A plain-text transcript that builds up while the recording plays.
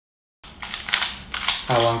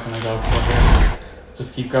How long can I go for here?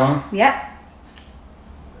 Just keep going? Yeah.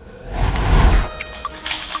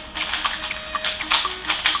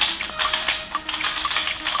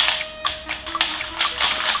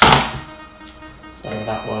 So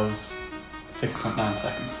that was 6.9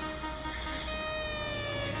 seconds.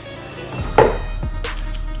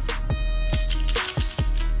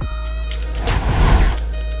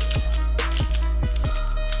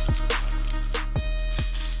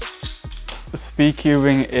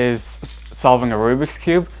 Speedcubing is solving a Rubik's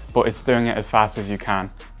Cube, but it's doing it as fast as you can.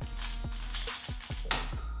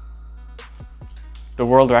 The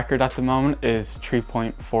world record at the moment is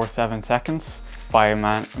 3.47 seconds by a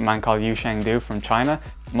man called Yu Du from China.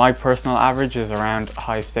 My personal average is around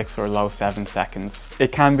high 6 or low 7 seconds.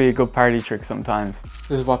 It can be a good party trick sometimes.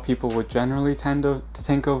 This is what people would generally tend to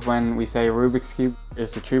think of when we say a Rubik's Cube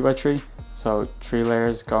is a 3x3. So 3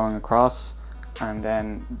 layers going across, and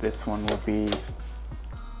then this one will be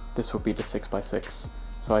the 6x6.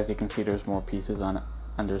 So as you can see, there's more pieces on it,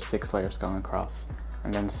 and there's 6 layers going across.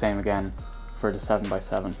 And then the same again for the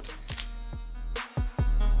 7x7.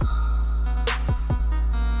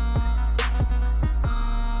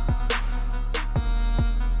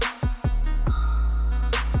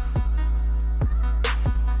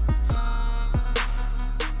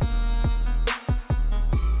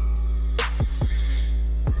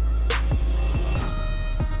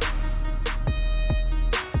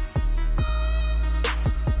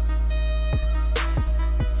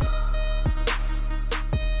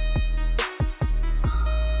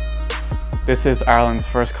 This is Ireland's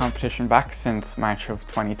first competition back since March of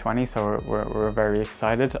 2020, so we're very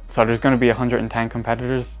excited. So there's going to be 110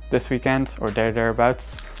 competitors this weekend, or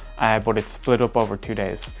thereabouts, but it's split up over 2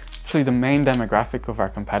 days. Actually, the main demographic of our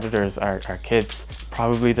competitors are kids.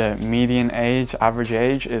 Probably the median age, average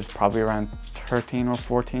age, is probably around 13 or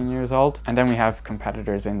 14 years old. And then we have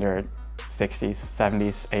competitors in their 60s,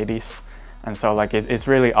 70s, 80s. And so like it's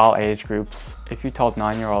really all age groups. If you told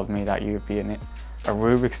 9-year-old me that you'd be in it, a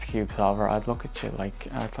Rubik's Cube solver, I'd look at you like,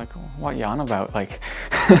 what are you on about? Like,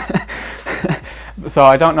 so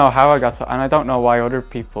I don't know how I got so, and I don't know why other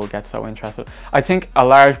people get so interested. I think a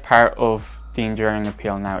large part of the enduring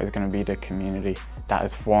appeal now is going to be the community that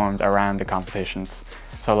is formed around the competitions.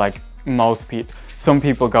 So like some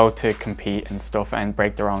people go to compete and stuff and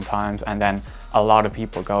break their own times, and then a lot of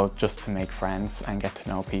people go just to make friends and get to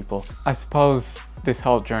know people. I suppose this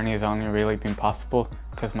whole journey has only really been possible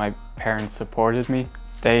because my parents supported me.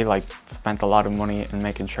 They like spent a lot of money in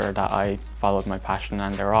making sure that I followed my passion,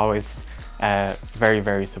 and they're always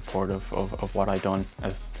very supportive of what I've done,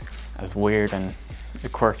 as weird and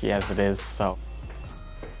quirky as it is. So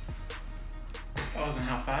that wasn't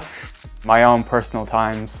half bad. My own personal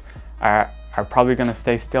times are probably going to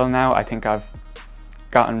stay still now. I think I've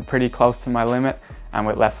gotten pretty close to my limit, and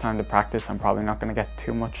with less time to practice, I'm probably not going to get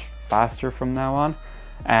too much faster from now on.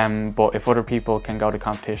 But if other people can go to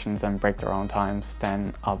competitions and break their own times,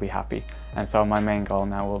 then I'll be happy. And so my main goal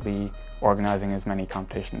now will be organising as many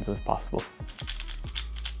competitions as possible.